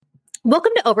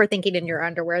Welcome to Overthinking in Your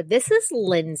Underwear. This is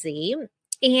Lindsay,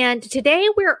 and today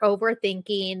we're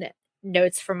overthinking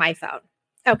notes from my phone.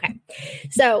 Okay,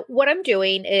 so what I'm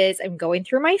doing is I'm going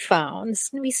through my phone. This is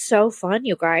going to be so fun,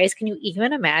 you guys. Can you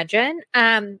even imagine?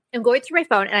 I'm going through my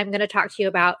phone, and I'm going to talk to you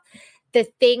about the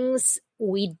things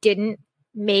we didn't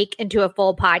make into a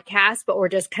full podcast, but were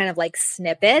just kind of like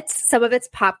snippets. Some of it's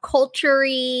pop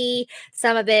culture-y.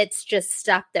 Some of it's just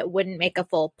stuff that wouldn't make a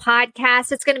full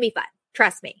podcast. It's going to be fun.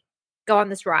 Trust me. Go on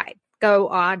this ride. Go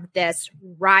on this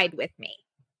ride with me.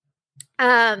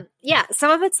 Some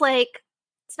of it's like,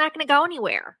 it's not going to go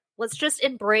anywhere. Let's just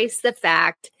embrace the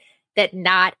fact that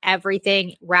not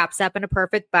everything wraps up in a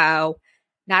perfect bow.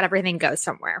 Not everything goes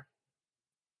somewhere.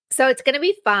 So it's going to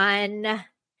be fun.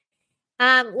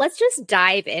 Let's just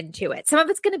dive into it. Some of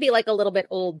it's going to be like a little bit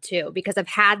old too, because I've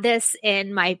had this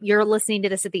you're listening to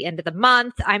this at the end of the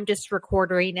month. I'm just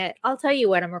recording it. I'll tell you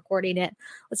when I'm recording it.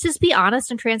 Let's just be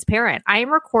honest and transparent. I am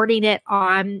recording it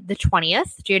on the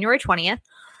 20th, January 20th.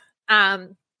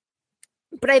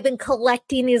 But I've been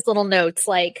collecting these little notes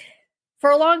like for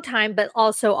a long time, but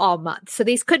also all month. So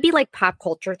these could be like pop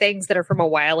culture things that are from a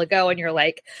while ago. And you're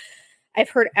like, I've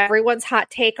heard everyone's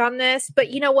hot take on this, but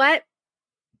you know what?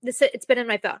 It's been in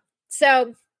my phone.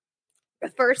 So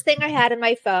the first thing I had in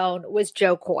my phone was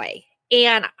Jo Koy.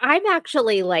 And I'm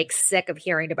actually like sick of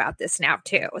hearing about this now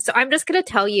too. So I'm just going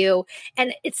to tell you,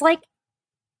 and it's like,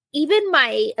 even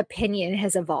my opinion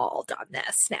has evolved on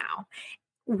this now,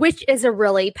 which is a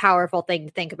really powerful thing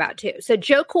to think about too. So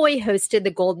Jo Koy hosted the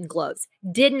Golden Globes,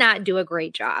 did not do a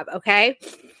great job. Okay.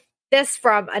 This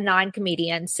from a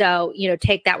non-comedian. So,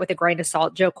 take that with a grain of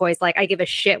salt. Jo Koy's like, I give a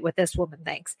shit what this woman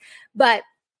thinks, but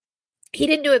he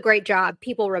didn't do a great job.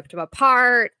 People ripped him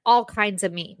apart, all kinds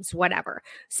of memes, whatever.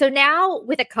 So now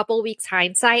with a couple weeks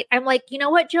hindsight, I'm like, you know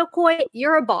what, Jo Koy,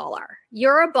 you're a baller.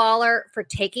 You're a baller for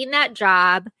taking that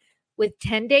job with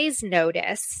 10 days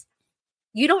notice.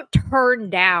 You don't turn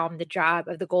down the job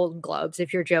of the Golden Globes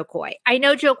if you're Jo Koy. I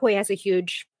know Jo Koy has a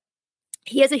huge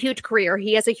career.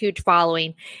 He has a huge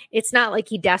following. It's not like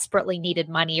he desperately needed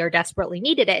money or desperately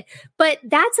needed it, but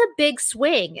that's a big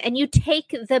swing and you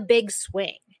take the big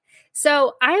swing.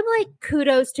 So I'm like,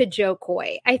 kudos to Jo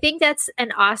Koy. I think that's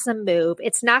an awesome move.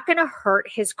 It's not going to hurt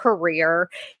his career.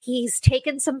 He's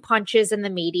taken some punches in the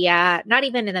media, not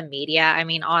even in the media. I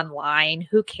mean, online,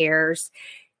 who cares?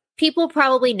 People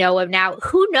probably know him now.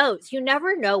 Who knows? You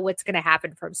never know what's going to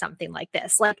happen from something like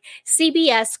this. Like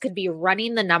CBS could be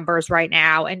running the numbers right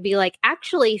now and be like,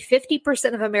 actually,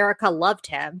 50% of America loved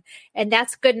him. And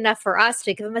that's good enough for us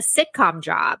to give him a sitcom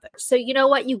job. So you know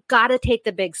what? You got to take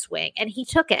the big swing. And he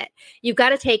took it. You've got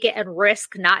to take it and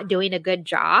risk not doing a good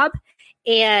job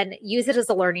and use it as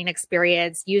a learning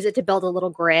experience. Use it to build a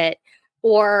little grit.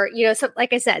 Or,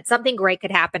 like I said, something great could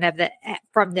happen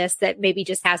from this that maybe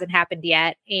just hasn't happened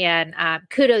yet. And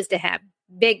kudos to him.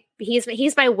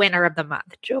 He's my winner of the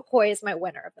month. Jo Koy is my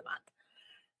winner of the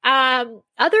month.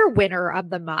 Other winner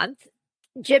of the month,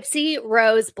 Gypsy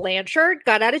Rose Blanchard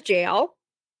got out of jail.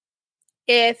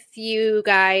 If you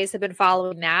guys have been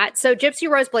following that. So Gypsy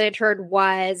Rose Blanchard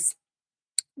was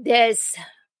this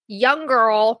young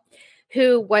girl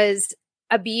who was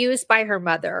abused by her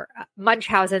mother,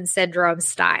 Munchausen syndrome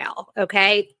style.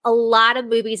 Okay. A lot of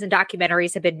movies and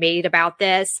documentaries have been made about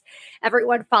this.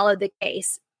 Everyone followed the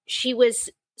case. She was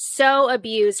so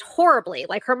abused horribly.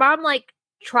 Like her mom,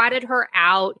 trotted her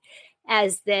out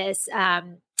as this,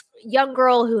 young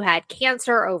girl who had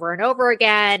cancer over and over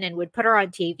again and would put her on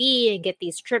TV and get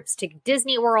these trips to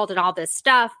Disney World and all this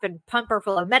stuff and pump her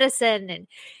full of medicine and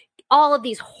all of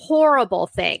these horrible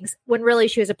things when really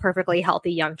she was a perfectly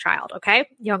healthy young child, okay?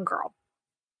 Young girl.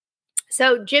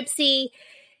 So Gypsy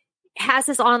has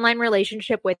this online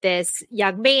relationship with this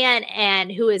young man and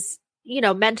who is,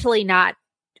 mentally not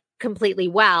completely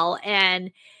well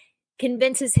and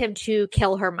convinces him to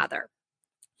kill her mother.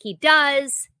 He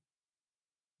does.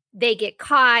 They get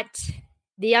caught.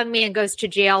 The young man goes to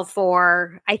jail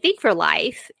for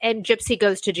life, and Gypsy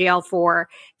goes to jail for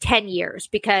 10 years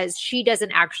because she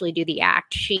doesn't actually do the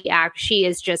act. She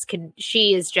is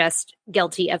just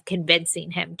guilty of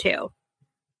convincing him to.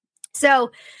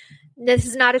 So this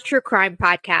is not a true crime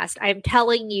podcast. I'm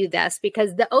telling you this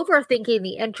because the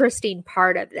interesting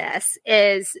part of this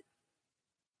is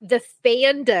the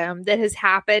fandom that has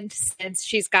happened since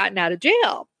she's gotten out of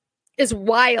jail is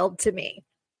wild to me.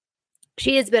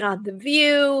 She has been on The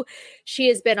View. She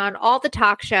has been on all the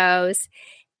talk shows.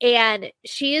 And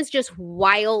she is just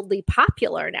wildly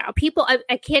popular now. People,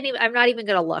 I can't even, I'm not even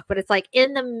going to look, but it's like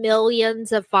in the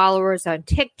millions of followers on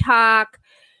TikTok.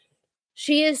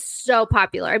 She is so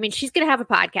popular. I mean, she's going to have a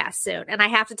podcast soon. And I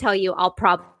have to tell you, I'll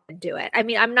probably do it. I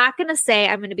mean, I'm not going to say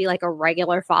I'm going to be like a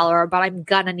regular follower, but I'm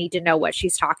going to need to know what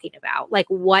she's talking about. Like,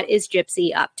 what is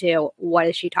Gypsy up to? What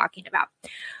is she talking about?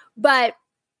 But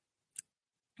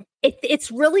it's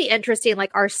really interesting,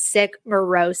 like our sick,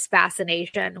 morose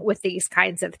fascination with these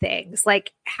kinds of things,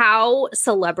 like how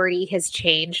celebrity has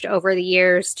changed over the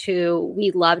years to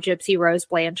we love Gypsy Rose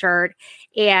Blanchard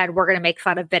and we're going to make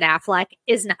fun of Ben Affleck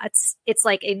is nuts. It's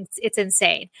like, it's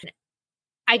insane.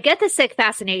 I get the sick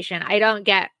fascination. I don't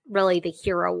get really the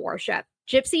hero worship.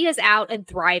 Gypsy is out and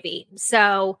thriving.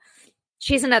 So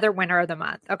she's another winner of the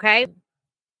month. Okay.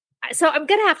 So I'm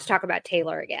going to have to talk about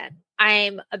Taylor again.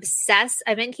 I'm obsessed.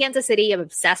 I'm in Kansas City. I'm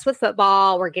obsessed with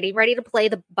football. We're getting ready to play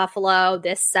the Buffalo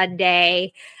this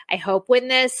Sunday. I hope when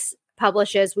this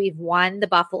publishes, we've won the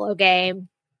Buffalo game.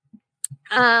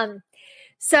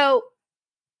 So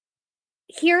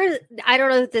here, I don't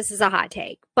know if this is a hot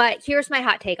take, but here's my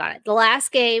hot take on it. The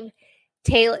last game,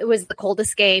 Taylor, it was the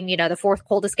coldest game, the fourth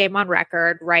coldest game on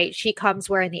record, right? She comes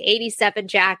wearing the 87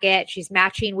 jacket. She's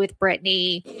matching with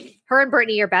Brittany. Her and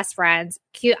Brittany are best friends.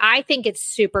 Cute. I think it's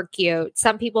super cute.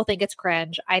 Some people think it's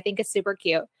cringe. I think it's super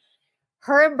cute.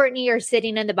 Her and Brittany are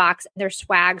sitting in the box and they're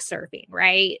swag surfing,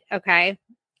 right? Okay.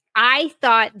 I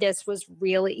thought this was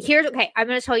really, I'm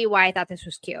going to tell you why I thought this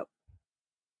was cute.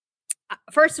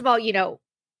 First of all,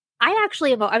 I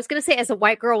actually am, I was going to say as a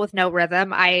white girl with no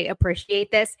rhythm, I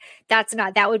appreciate this.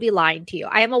 That would be lying to you.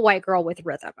 I am a white girl with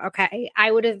rhythm. Okay.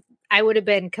 I would have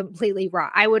been completely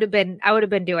wrong. I would have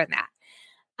been doing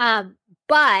that.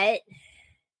 But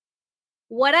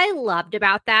what I loved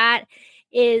about that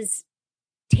is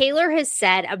Taylor has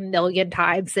said a million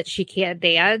times that she can't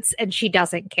dance and she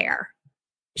doesn't care.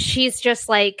 She's just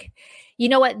like, you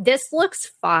know what? This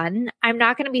looks fun. I'm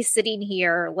not going to be sitting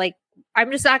here like, I'm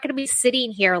just not going to be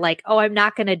sitting here like, oh, I'm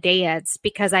not going to dance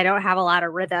because I don't have a lot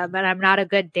of rhythm and I'm not a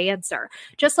good dancer.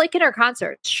 Just like in her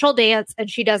concerts, she'll dance and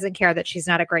she doesn't care that she's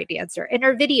not a great dancer. In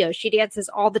her videos, she dances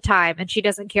all the time and she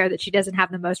doesn't care that she doesn't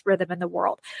have the most rhythm in the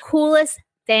world. Coolest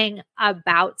thing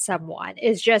about someone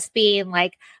is just being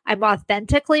like, I'm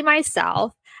authentically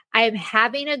myself. I am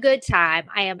having a good time.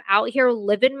 I am out here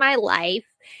living my life.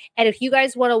 And if you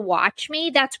guys want to watch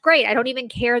me, that's great. I don't even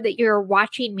care that you're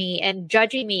watching me and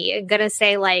judging me and going to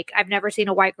say like, I've never seen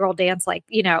a white girl dance like,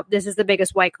 this is the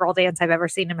biggest white girl dance I've ever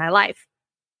seen in my life.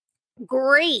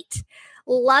 Great.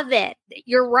 Love it.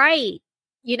 You're right.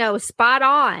 Spot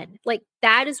on. Like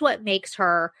that is what makes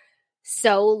her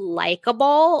so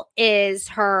likable is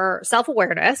her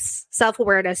self-awareness.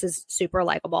 Self-awareness is super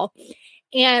likable.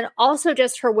 And also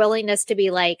just her willingness to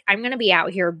be like, I'm going to be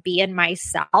out here being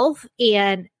myself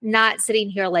and not sitting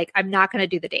here like, I'm not going to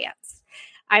do the dance.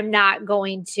 I'm not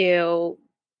going to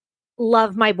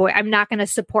love my boy. I'm not going to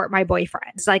support my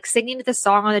boyfriend. It's like singing the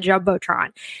song on the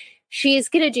Jumbotron. She's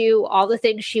going to do all the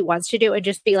things she wants to do and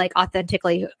just be like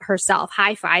authentically herself,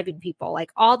 high-fiving people,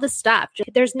 like all the stuff.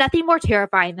 There's nothing more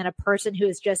terrifying than a person who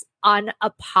is just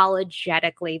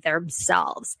unapologetically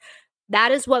themselves.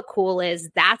 That is what cool is.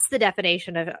 That is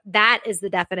the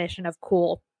definition of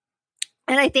cool.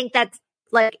 And I think that's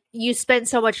like you spend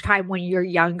so much time when you're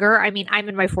younger. I mean, I'm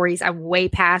in my 40s. I'm way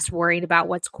past worrying about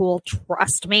what's cool.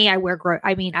 Trust me. I wear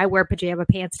pajama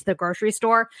pants to the grocery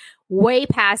store. Way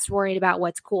past worrying about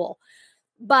what's cool.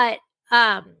 But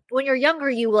when you're younger,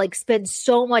 you like spend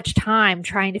so much time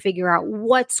trying to figure out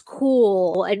what's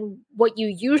cool. And what you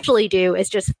usually do is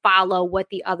just follow what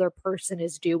the other person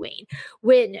is doing.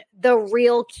 When the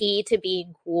real key to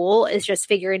being cool is just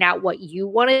figuring out what you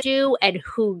want to do and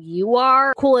who you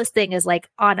are. Coolest thing is like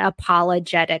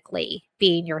unapologetically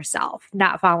being yourself,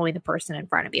 not following the person in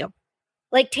front of you.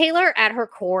 Like Taylor at her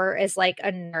core is like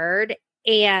a nerd,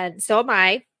 and so am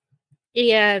I.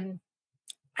 And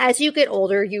as you get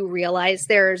older, you realize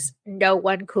there's no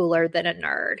one cooler than a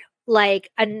nerd.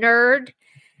 Like a nerd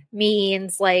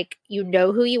means like, you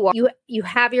know who you are. You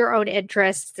have your own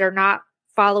interests. They're not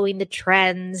following the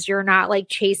trends. You're not like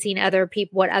chasing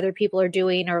what other people are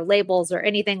doing or labels or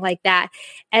anything like that.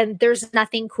 And there's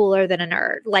nothing cooler than a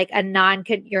nerd. Like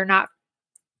you're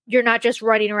not just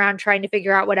running around trying to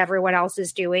figure out what everyone else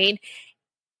is doing,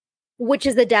 which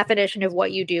is the definition of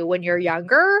what you do when you're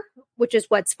younger, which is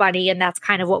what's funny. And that's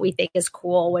kind of what we think is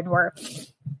cool when we're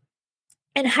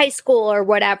in high school or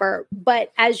whatever.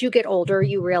 But as you get older,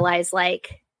 you realize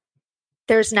like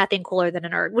there's nothing cooler than a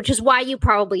nerd, which is why you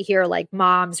probably hear like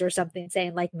moms or something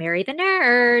saying like, marry the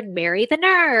nerd, marry the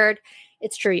nerd.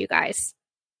 It's true, you guys.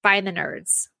 Find the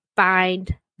nerds.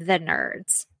 Find the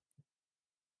nerds.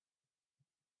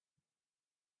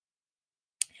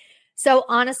 So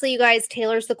honestly, you guys,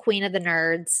 Taylor's the queen of the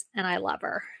nerds and I love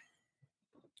her.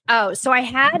 Oh, so I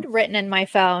had written in my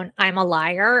phone, I'm a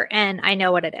liar, and I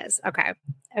know what it is. Okay.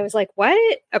 I was like,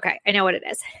 what? Okay, I know what it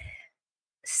is.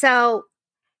 So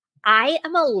I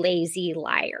am a lazy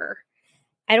liar.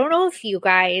 I don't know if you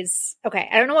guys, okay,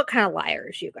 I don't know what kind of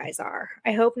liars you guys are.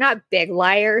 I hope not big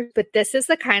liars, but this is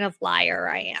the kind of liar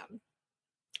I am.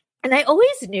 And I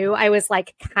always knew I was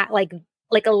like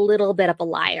a little bit of a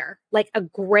liar, like a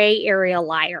gray area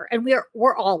liar. And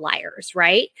we're all liars,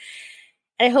 right?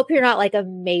 And I hope you're not like a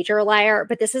major liar,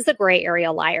 but this is the gray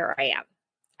area liar I am.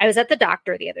 I was at the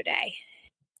doctor the other day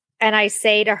and I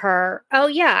say to her, "Oh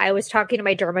yeah, I was talking to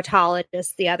my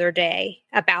dermatologist the other day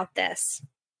about this."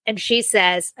 And she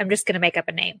says, I'm just going to make up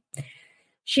a name.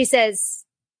 She says,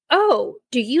 "Oh,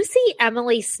 do you see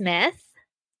Emily Smith?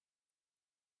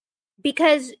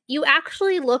 Because you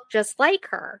actually look just like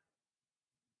her."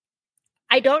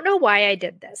 I don't know why I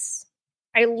did this.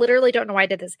 I literally don't know why I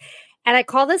did this. And I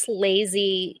call this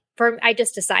lazy, I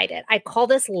just decided, I call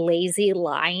this lazy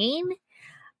lying.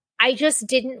 I just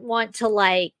didn't want to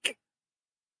like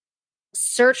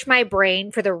search my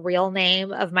brain for the real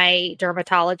name of my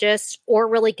dermatologist or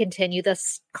really continue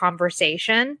this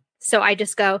conversation. So I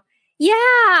just go,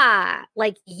 yeah,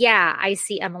 I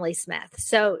see Emily Smith.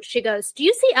 So she goes, "Do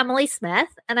you see Emily Smith?"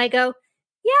 And I go,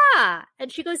 "Yeah."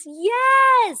 And she goes,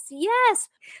 "Yes, yes."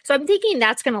 So I'm thinking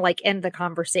that's going to like end the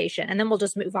conversation and then we'll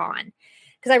just move on.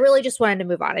 Because I really just wanted to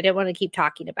move on. I didn't want to keep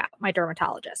talking about my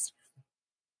dermatologist.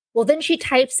 Well, then she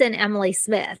types in Emily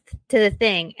Smith to the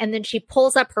thing, and then she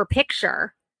pulls up her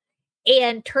picture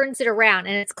and turns it around,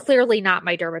 and it's clearly not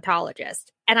my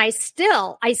dermatologist. And I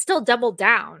still doubled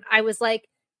down. I was like,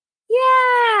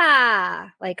 yeah,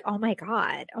 like, oh my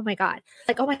God,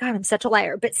 like, oh my God, I'm such a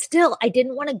liar. But still, I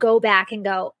didn't want to go back and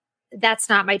go, that's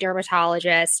not my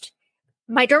dermatologist.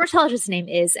 My dermatologist's name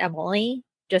is Emily,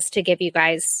 just to give you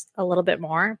guys a little bit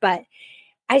more, but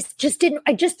I just didn't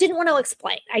want to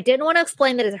explain. I didn't want to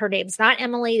explain that her name's not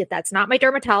Emily, that that's not my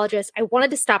dermatologist. I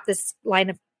wanted to stop this line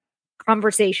of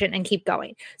conversation and keep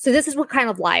going. So this is what kind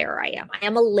of liar I am. I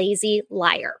am a lazy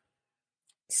liar.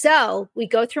 So we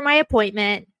go through my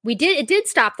appointment. It did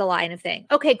stop the line of thing.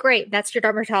 Okay, great. That's your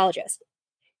dermatologist.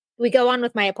 We go on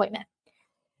with my appointment.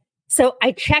 So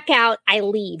I check out, I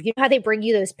leave. You know how they bring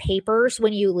you those papers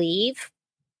when you leave?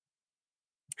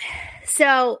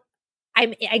 So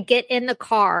I get in the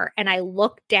car and I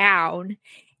look down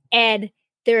and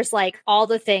there's like all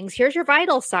the things. Here's your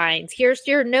vital signs. Here's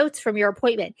your notes from your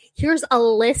appointment. Here's a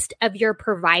list of your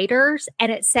providers.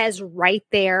 And it says right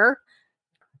there,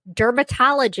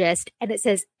 dermatologist. And it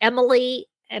says Emily,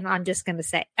 and I'm just going to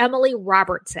say Emily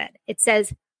Robertson. It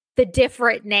says the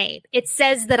different name. It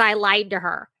says that I lied to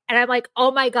her. And I'm like,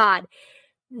 oh my God.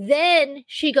 Then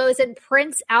she goes and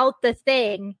prints out the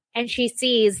thing and she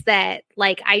sees that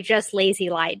like I just lazy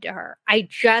lied to her.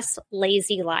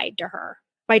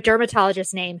 My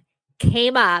dermatologist name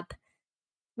came up.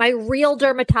 My real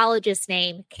dermatologist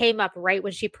name came up right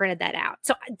when she printed that out.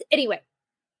 So anyway,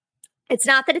 it's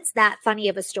not that it's that funny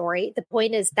of a story. The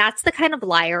point is that's the kind of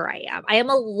liar I am. I am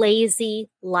a lazy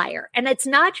liar. And it's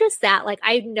not just that. Like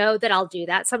I know that I'll do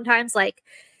that sometimes. Like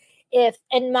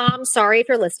and mom, sorry if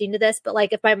you're listening to this, but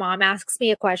like if my mom asks me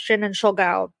a question and she'll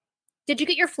go, "Did you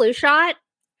get your flu shot?"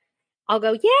 I'll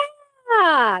go,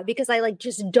 "Yeah," because I like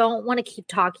just don't want to keep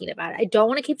talking about it. I don't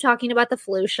want to keep talking about the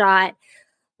flu shot.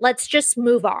 Let's just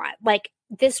move on. Like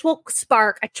this will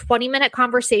spark a 20-minute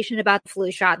conversation about the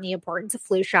flu shot and the importance of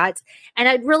flu shots. And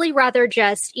I'd really rather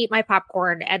just eat my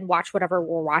popcorn and watch whatever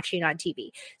we're watching on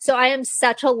TV. So I am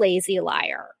such a lazy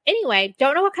liar. Anyway,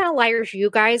 don't know what kind of liars you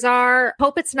guys are.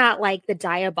 Hope it's not like the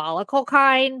diabolical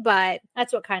kind, but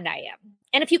that's what kind I am.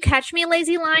 And if you catch me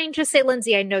lazy lying, just say,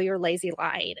 "Lindsay, I know you're lazy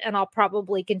lying." And I'll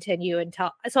probably continue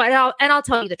until, I'll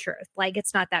tell you the truth. Like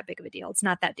it's not that big of a deal. It's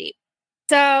not that deep.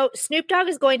 So Snoop Dogg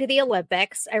is going to the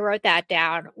Olympics. I wrote that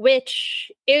down,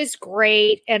 which is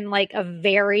great and like a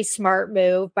very smart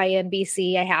move by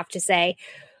NBC, I have to say.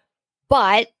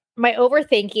 But my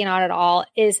overthinking on it all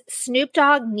is Snoop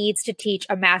Dogg needs to teach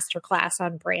a masterclass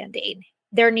on branding.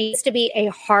 There needs to be a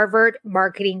Harvard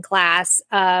marketing class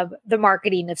of the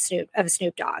marketing of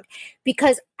Snoop Dogg,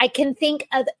 because I can think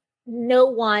of no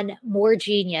one more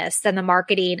genius than the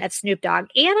marketing of Snoop Dogg.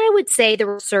 And I would say the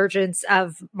resurgence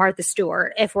of Martha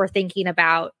Stewart. If we're thinking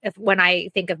about, when I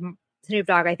think of Snoop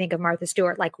Dogg, I think of Martha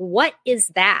Stewart. Like, what is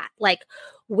that? Like,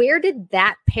 where did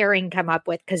that pairing come up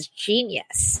with? Because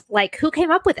genius. Like, who came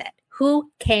up with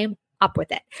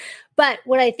it? But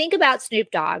when I think about Snoop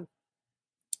Dogg,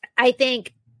 I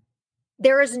think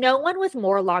there is no one with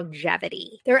more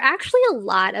longevity. There are actually a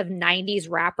lot of 90s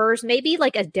rappers, maybe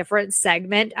like a different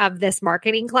segment of this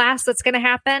marketing class that's going to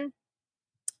happen,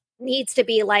 needs to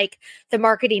be like the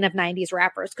marketing of 90s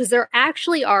rappers, because there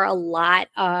actually are a lot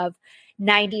of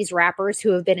 90s rappers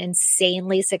who have been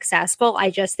insanely successful.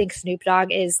 I just think Snoop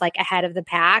Dogg is like ahead of the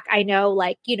pack. I know,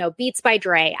 like, you know, Beats by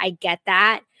Dre. I get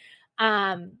that.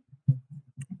 I've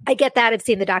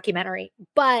seen the documentary,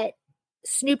 but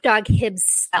Snoop Dogg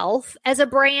himself as a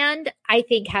brand, I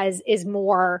think is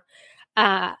more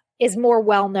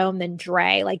well known than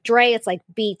Dre. Like Dre, it's like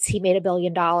Beats. He made $1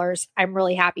 billion. I'm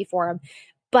really happy for him.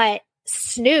 But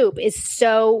Snoop is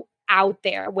so out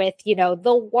there with, you know,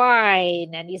 the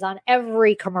wine, and he's on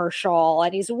every commercial,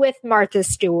 and he's with Martha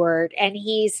Stewart, and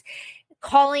he's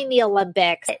calling the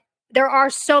Olympics. There are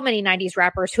so many 90s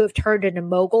rappers who have turned into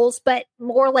moguls, but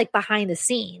more like behind the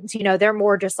scenes. You know, they're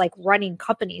more just like running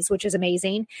companies, which is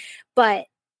amazing, but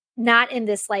not in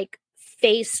this like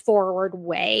face forward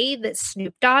way that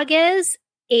Snoop Dogg is.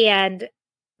 And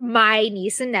my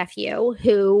niece and nephew,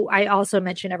 who I also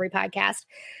mention every podcast,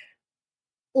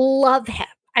 love him.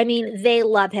 I mean, they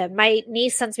love him. My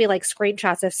niece sends me like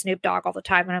screenshots of Snoop Dogg all the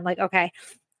time. And I'm like, okay.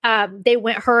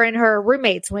 Her and her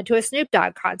roommates went to a Snoop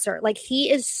Dogg concert. Like,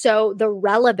 he is so, the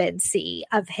relevancy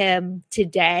of him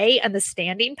today and the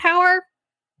standing power,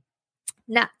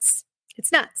 nuts.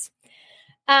 It's nuts.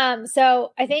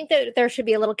 So I think that there should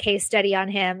be a little case study on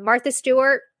him. Martha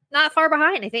Stewart, not far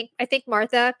behind. I think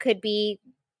Martha could be,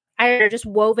 I don't know, just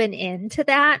woven into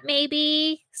that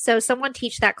maybe. So someone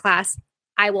teach that class.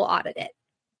 I will audit it.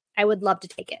 I would love to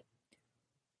take it.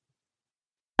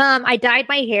 I dyed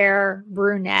my hair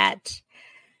brunette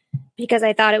because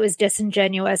I thought it was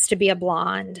disingenuous to be a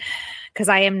blonde, because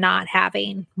I am not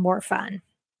having more fun.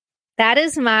 That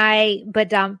is my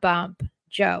badump bump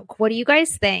joke. What do you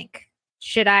guys think?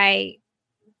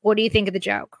 What do you think of the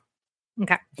joke?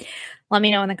 Okay. Let me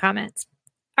know in the comments.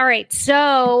 All right.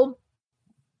 So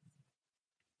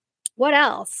what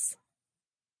else?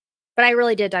 But I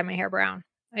really did dye my hair brown.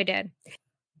 I did.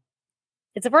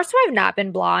 It's the first time I've not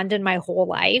been blonde in my whole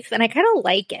life, and I kind of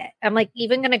like it. I'm like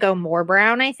even going to go more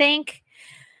brown, I think.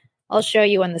 I'll show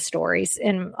you in the stories,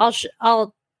 and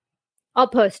I'll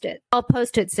post it. I'll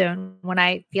post it soon when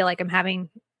I feel like I'm having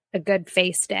a good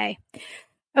face day.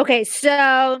 Okay,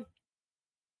 so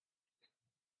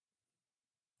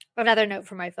another note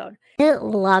from my phone. I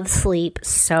love sleep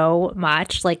so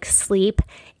much. Like, sleep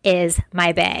is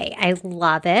my bae. I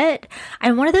love it.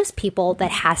 I'm one of those people that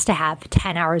has to have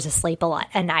 10 hours of sleep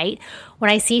a night.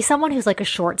 When I see someone who's like a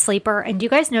short sleeper, and do you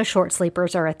guys know short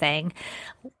sleepers are a thing?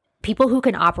 People who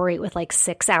can operate with like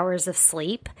 6 hours of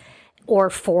sleep,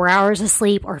 or 4 hours of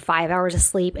sleep, or 5 hours of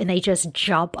sleep, and they just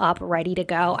jump up ready to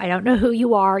go. I don't know who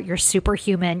you are. You're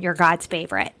superhuman. You're God's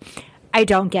favorite. I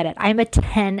don't get it. I'm a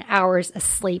 10 hours of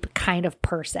sleep kind of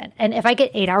person. And if I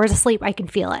get 8 hours of sleep, I can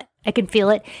feel it. I can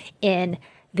feel it in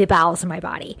the bowels of my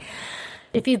body.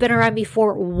 If you've been around me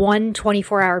for one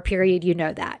 24-hour period, you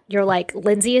know that. You're like,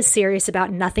 Lindsay is serious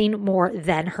about nothing more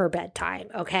than her bedtime,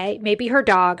 okay? Maybe her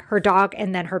dog,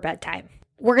 and then her bedtime.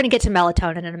 We're going to get to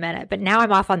melatonin in a minute, but now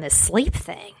I'm off on this sleep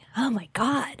thing. Oh my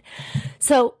God.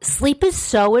 So sleep is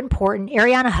so important.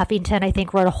 Arianna Huffington, I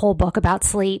think, wrote a whole book about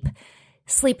sleep.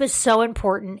 Sleep is so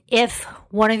important. If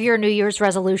one of your New Year's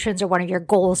resolutions or one of your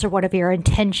goals or one of your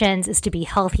intentions is to be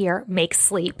healthier, make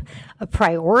sleep a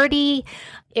priority.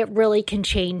 It really can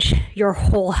change your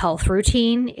whole health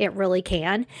routine. It really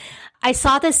can. I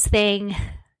saw this thing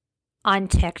on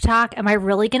TikTok. Am I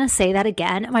really going to say that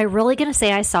again? Am I really going to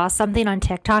say I saw something on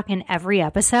TikTok in every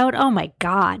episode? Oh my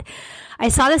God. I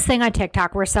saw this thing on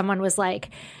TikTok where someone was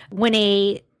like, when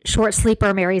a short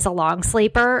sleeper marries a long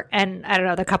sleeper, and I don't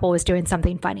know, the couple was doing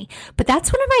something funny. But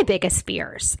that's one of my biggest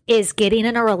fears, is getting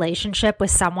in a relationship with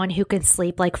someone who can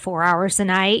sleep like 4 hours a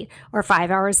night or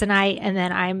 5 hours a night, and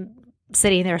then I'm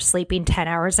sitting there sleeping 10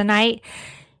 hours a night.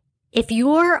 If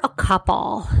you're a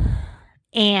couple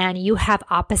and you have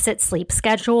opposite sleep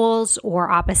schedules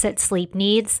or opposite sleep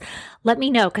needs, let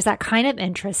me know, because that kind of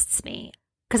interests me,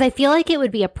 because I feel like it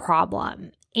would be a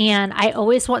problem. And I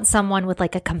always want someone with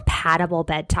like a compatible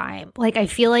bedtime. Like, I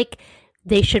feel like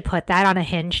they should put that on a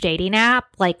Hinge dating app.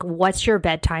 Like, what's your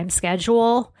bedtime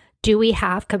schedule? Do we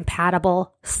have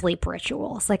compatible sleep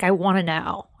rituals? Like, I want to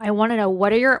know. I want to know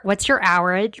what's your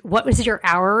hourage? What was your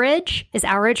hourage? Is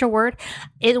hourage a word?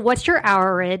 What's your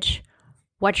hourage?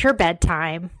 What's your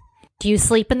bedtime? Do you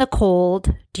sleep in the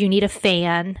cold? Do you need a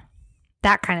fan?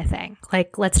 That kind of thing.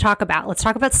 Like, let's talk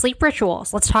about sleep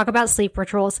rituals. Let's talk about sleep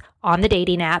rituals on the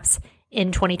dating apps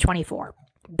in 2024.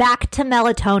 Back to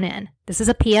melatonin. This is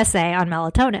a PSA on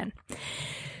melatonin.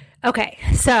 Okay,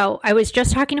 so I was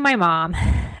just talking to my mom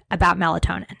about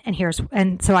melatonin,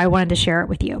 and so I wanted to share it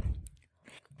with you.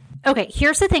 Okay,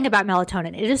 here's the thing about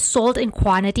melatonin. It is sold in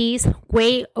quantities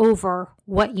way over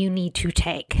what you need to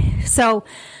take. So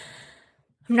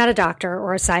I'm not a doctor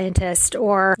or a scientist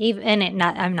or I'm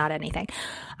not anything.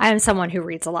 I am someone who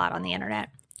reads a lot on the internet.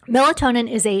 Melatonin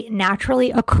is a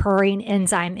naturally occurring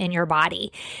enzyme in your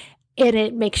body, and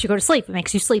it makes you go to sleep. It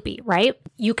makes you sleepy, right?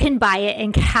 You can buy it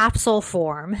in capsule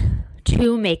form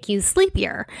to make you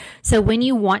sleepier. So when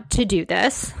you want to do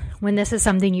this, when this is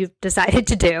something you've decided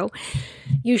to do,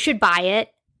 you should buy it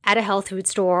at a health food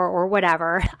store or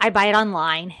whatever. I buy it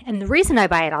online. And the reason I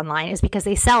buy it online is because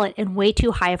they sell it in way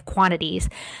too high of quantities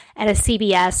at a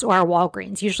CVS or a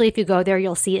Walgreens. Usually if you go there,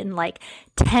 you'll see it in like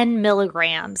 10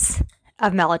 milligrams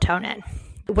of melatonin.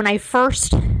 When I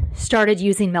first started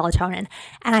using melatonin,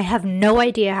 and I have no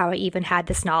idea how I even had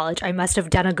this knowledge, I must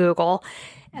have done a Google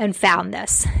and found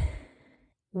this.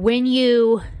 When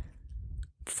you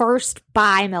first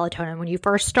buy melatonin, when you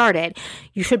first started,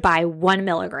 you should buy 1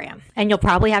 milligram. And you'll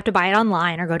probably have to buy it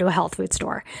online or go to a health food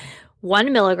store.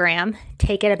 1 milligram,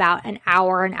 take it about an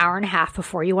hour and a half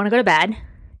before you want to go to bed.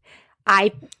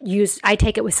 I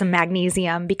take it with some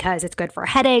magnesium because it's good for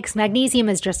headaches. Magnesium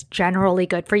is just generally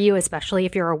good for you, especially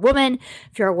if you're a woman.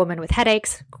 If you're a woman with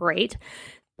headaches, great.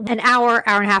 An hour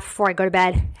and a half before I go to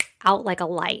bed, out like a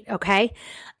light, okay?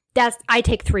 I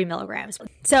take 3 milligrams.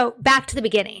 So back to the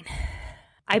beginning.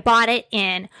 I bought it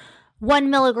in 1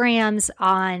 milligrams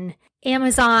on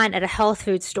Amazon at a health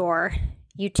food store.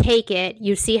 You take it,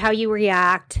 you see how you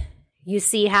react, you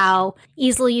see how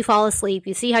easily you fall asleep,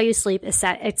 you see how you sleep,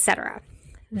 etc.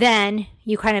 Then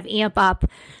you kind of amp up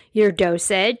your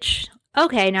dosage.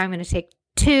 Okay, now I'm going to take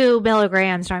 2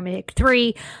 milligrams, now I'm going to take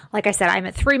 3. Like I said, I'm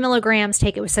at 3 milligrams,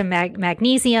 take it with some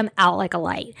magnesium, out like a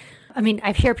light. I mean,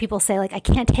 I hear people say, like, I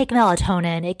can't take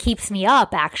melatonin. It keeps me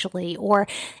up, actually, or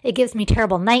it gives me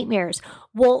terrible nightmares.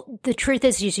 Well, the truth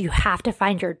is you have to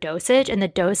find your dosage, and the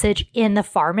dosage in the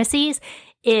pharmacies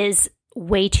is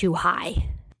way too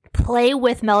high. Play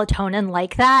with melatonin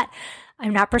like that.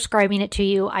 I'm not prescribing it to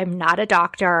you. I'm not a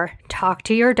doctor. Talk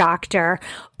to your doctor.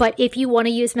 But if you want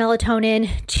to use melatonin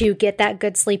to get that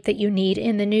good sleep that you need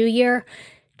in the new year,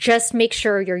 just make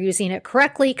sure you're using it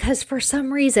correctly, because for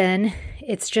some reason,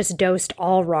 it's just dosed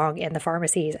all wrong in the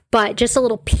pharmacies. But just a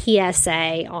little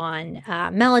PSA on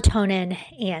melatonin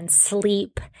and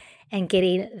sleep and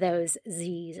getting those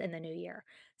Z's in the new year.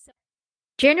 So,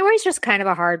 January is just kind of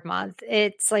a hard month.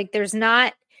 It's like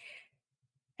I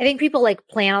think people like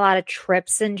plan a lot of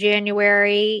trips in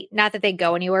January. Not that they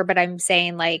go anywhere, but I'm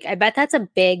saying like, I bet that's a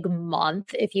big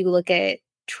month if you look at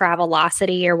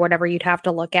Travelocity or whatever you'd have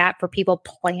to look at for people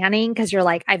planning, because you're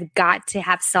like, I've got to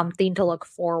have something to look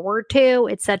forward to.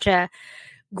 It's such a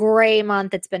gray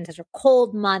month. It's been such a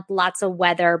cold month, lots of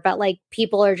weather, but like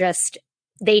people are just,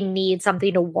 they need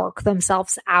something to work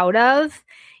themselves out of,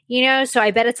 so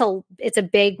I bet it's a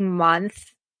big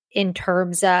month in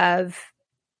terms of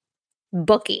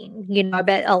booking. I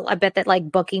bet that like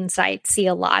booking sites see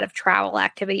a lot of travel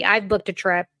activity. I've booked a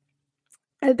trip.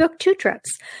 I booked 2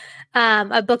 trips.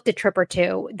 I booked a trip or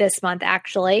 2 this month,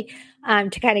 actually,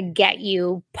 to kind of get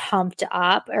you pumped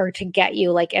up or to get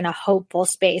you like in a hopeful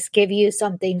space, give you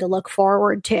something to look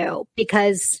forward to,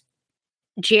 because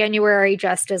January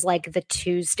just is like the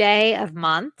Tuesday of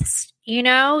months,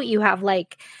 you have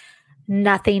like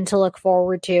nothing to look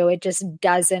forward to. It just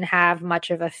doesn't have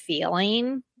much of a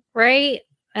feeling, right?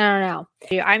 I don't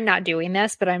know. I'm not doing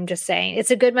this, but I'm just saying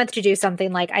it's a good month to do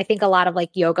something like, I think a lot of like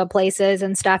yoga places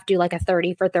and stuff do like a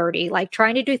 30 for 30, like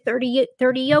trying to do 30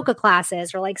 yoga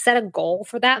classes, or like set a goal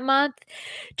for that month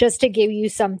just to give you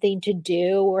something to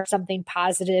do or something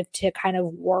positive to kind of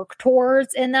work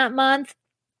towards in that month.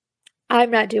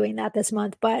 I'm not doing that this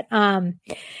month, but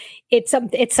it's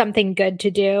something good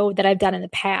to do that I've done in the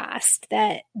past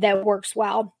that works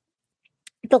well.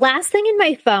 The last thing in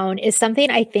my phone is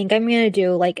something I think I'm going to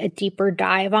do like a deeper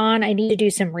dive on. I need to do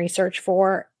some research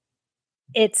for.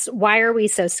 It's Why Are We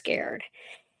So Scared?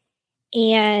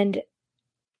 And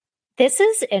this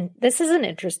is an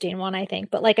interesting one, I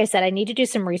think. But like I said, I need to do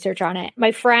some research on it.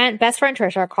 My best friend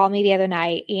Trisha called me the other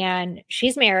night, and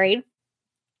she's married.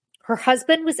 Her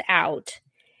husband was out,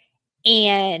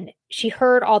 and she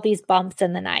heard all these bumps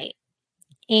in the night.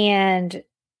 And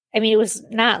I mean, it was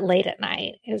not late at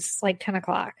night. It was like 10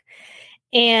 o'clock.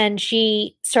 And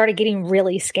she started getting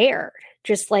really scared.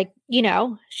 Just like,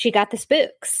 she got the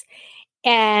spooks.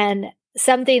 And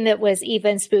something that was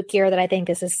even spookier that I think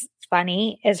this is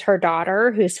funny is her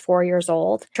daughter, who's 4 years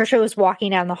old. Trisha was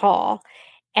walking down the hall,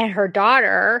 and her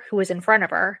daughter, who was in front of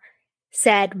her,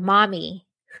 said, "Mommy,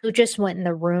 who just went in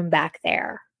the room back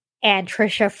there?" And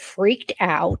Trisha freaked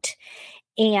out.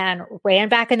 and ran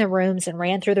back in the rooms and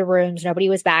ran through the rooms. Nobody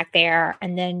was back there.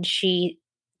 And then she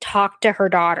talked to her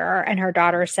daughter, and her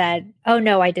daughter said, "Oh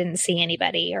no, I didn't see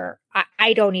anybody," or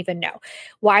I don't even know.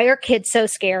 Why are kids so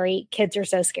scary? Kids are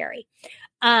so scary.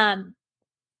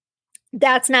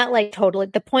 That's not like totally,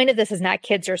 the point of this is not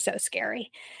kids are so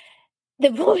scary.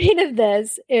 The point of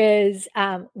this is,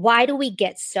 why do we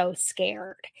get so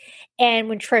scared? And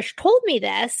when Trish told me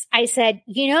this, I said,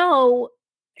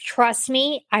 trust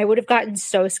me, I would have gotten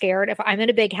so scared if I'm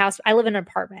in a big house. I live in an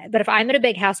apartment, but if I'm in a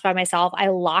big house by myself, I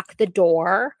lock the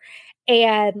door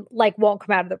and like won't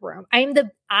come out of the room. I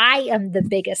am the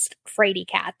biggest fraidy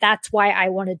cat. That's why I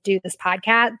want to do this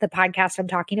podcast, the podcast I'm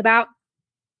talking about.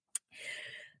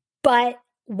 But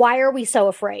why are we so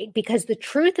afraid? Because the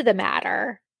truth of the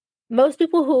matter, most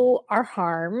people who are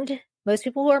harmed, most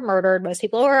people who are murdered, most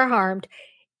people who are harmed,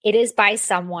 it is by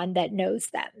someone that knows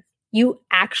them. You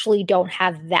actually don't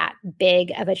have that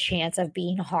big of a chance of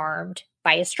being harmed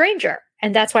by a stranger.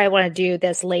 And that's why I want to do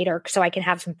this later, so I can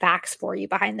have some facts for you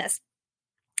behind this.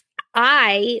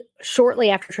 I, shortly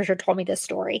after Trisha told me this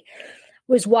story,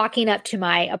 was walking up to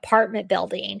my apartment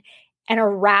building, and a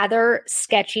rather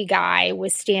sketchy guy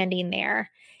was standing there.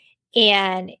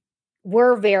 And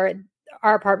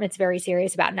our apartment's very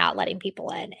serious about not letting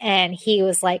people in. And he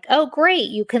was like, "Oh, great,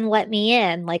 you can let me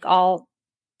in," like all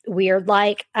weird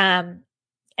like. And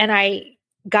I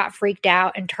got freaked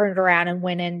out and turned around and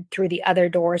went in through the other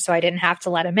door so I didn't have to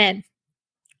let him in.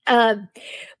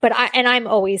 But I'm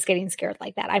always getting scared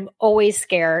like that. I'm always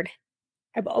scared.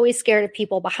 I'm always scared of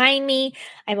people behind me.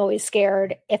 I'm always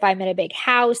scared if I'm in a big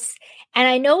house. And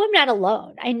I know I'm not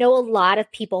alone. I know a lot of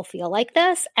people feel like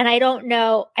this. And I don't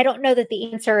know that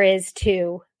the answer is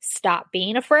to stop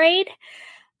being afraid.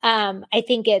 I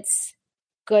think it's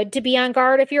good to be on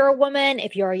guard if you're a woman,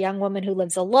 if you're a young woman who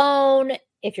lives alone,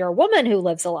 if you're a woman who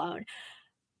lives alone.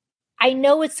 I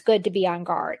know it's good to be on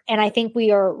guard. And I think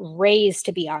we are raised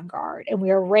to be on guard, and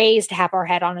we are raised to have our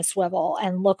head on a swivel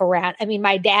and look around. I mean,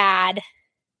 my dad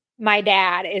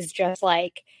is just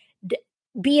like,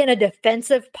 be in a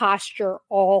defensive posture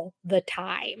all the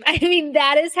time. I mean,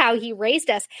 that is how he raised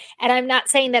us. And I'm not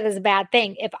saying that is a bad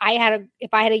thing. If I had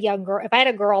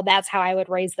a girl, that's how I would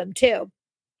raise them too.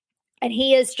 And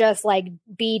he is just like,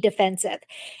 be defensive.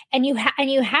 And you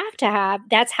have to have,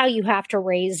 that's how you have to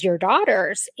raise your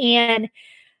daughters. And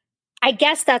I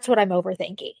guess that's what I'm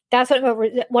overthinking. That's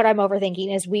what I'm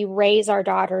overthinking is we raise our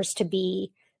daughters to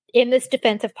be in this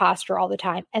defensive posture all the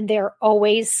time. And they're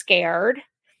always scared.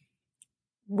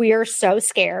 We're so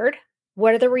scared.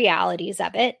 What are the realities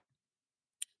of it?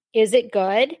 Is it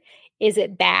good? Is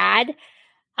it bad?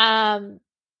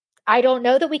 I don't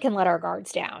know that we can let our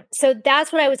guards down. So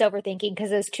that's what I was overthinking,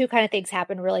 because those two kind of things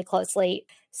happen really closely.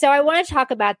 So I want to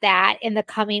talk about that in the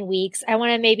coming weeks. I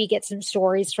want to maybe get some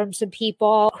stories from some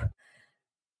people.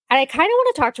 And I kind of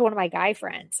want to talk to one of my guy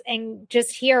friends and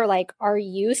just hear, like, are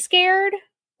you scared?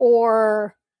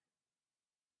 Or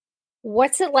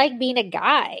what's it like being a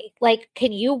guy? Like,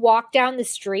 can you walk down the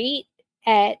street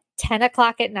at 10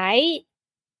 o'clock at night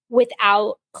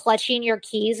without clutching your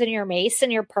keys and your mace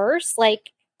and your purse?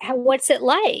 Like, what's it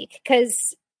like?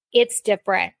 Because it's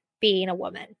different being a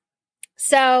woman.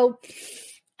 So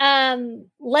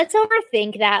let's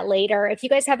overthink that later. If you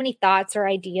guys have any thoughts or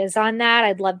ideas on that,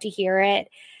 I'd love to hear it.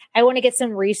 I want to get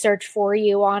some research for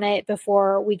you on it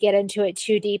before we get into it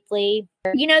too deeply.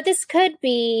 This could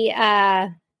be,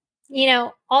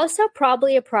 also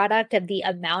probably a product of the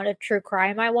amount of true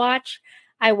crime I watch.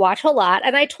 I watch a lot.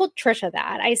 And I told Trisha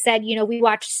that. I said, we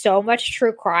watch so much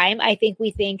true crime. I think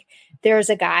we think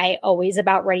there's a guy always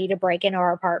about ready to break into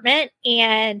our apartment.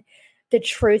 And the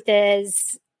truth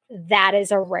is that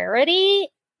is a rarity.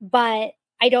 But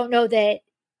I don't know that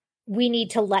we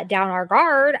need to let down our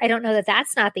guard. I don't know that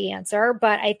that's not the answer,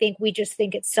 but I think we just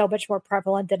think it's so much more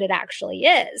prevalent than it actually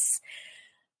is.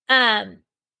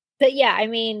 But yeah, I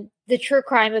mean, the true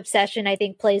crime obsession, I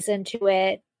think, plays into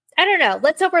it. I don't know.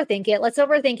 Let's overthink it. Let's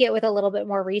overthink it with a little bit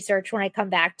more research when I come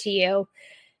back to you.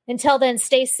 Until then,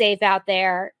 stay safe out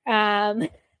there. Thanks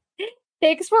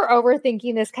for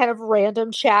overthinking this kind of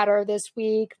random chatter this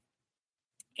week.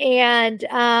 And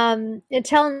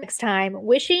until next time,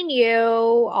 wishing you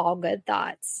all good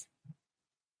thoughts.